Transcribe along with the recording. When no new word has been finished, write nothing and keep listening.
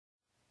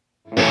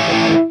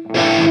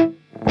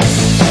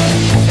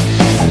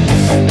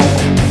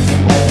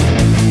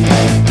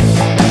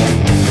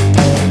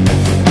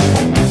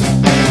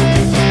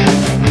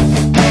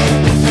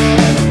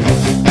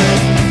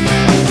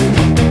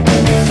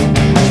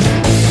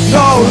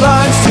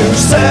to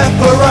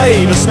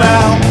separate us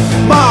now.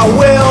 My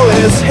will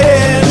is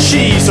here and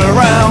she's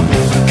around.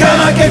 Can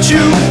I get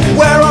you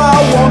where I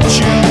want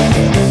you?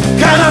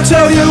 Can I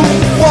tell you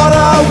what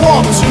I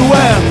want to?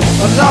 And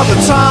another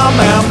time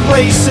and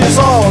place is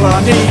all I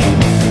need.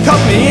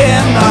 Cut me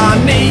in, I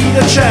need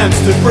a chance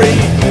to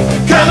breathe.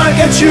 Can I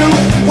get you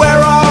where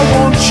I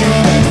want you?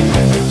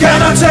 Can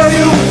I tell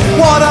you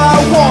what I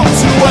want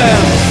to?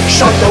 And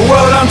shut the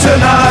world down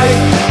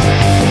tonight.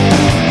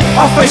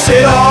 I'll face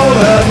it all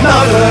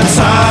another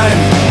time.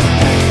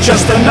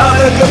 Just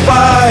another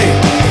goodbye.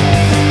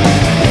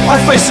 I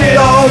face it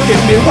all,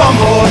 give me one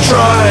more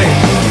try.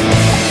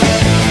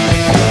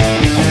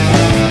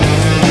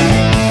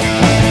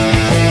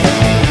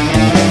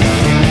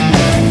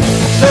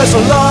 There's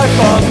a life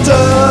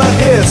under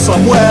here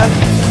somewhere,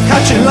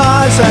 catching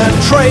lies and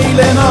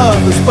trailing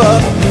others.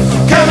 But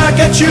can I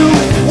get you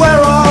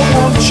where I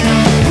want you?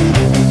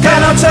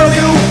 Can I tell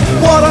you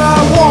what I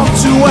want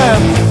to?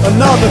 And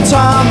another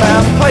time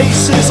and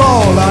place is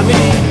all I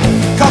need.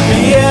 Cut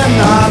me in,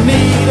 I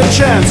need a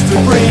chance to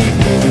breathe.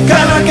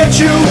 Can I get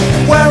you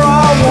where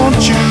I want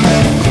you?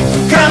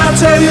 Can I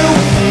tell you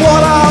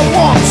what I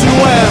want to?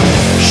 And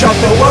shut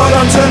the world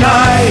on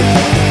tonight.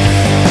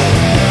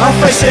 I'll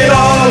face it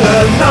all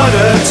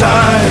another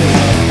time.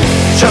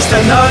 Just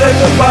another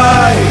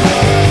goodbye.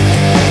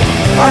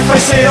 I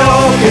face it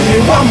all, give me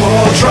one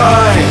more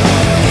try.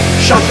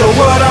 Shut the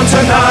world on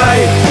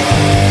tonight.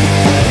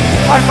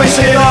 I face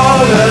it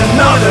all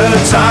another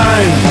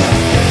time.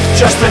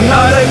 Just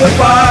another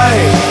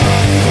goodbye.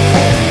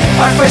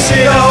 I face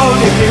it all,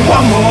 give me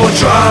one more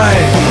try.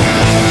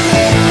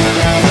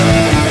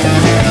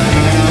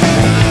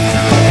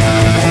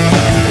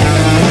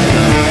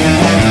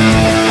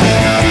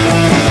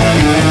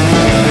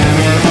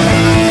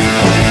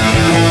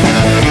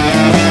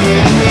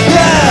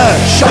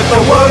 Shut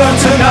the world on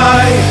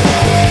tonight.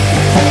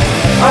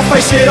 I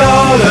face it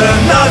all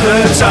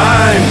another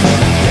time.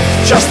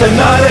 Just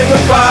another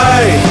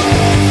goodbye.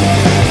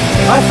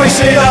 I face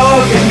it all,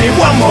 give me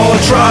one more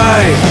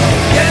try.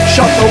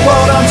 Shut the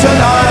world on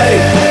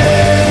tonight.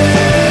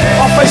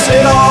 I face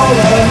it all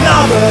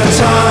another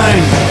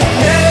time.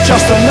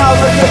 Just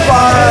another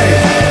goodbye.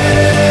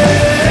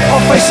 I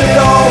face it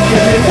all,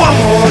 give me one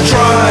more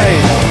try.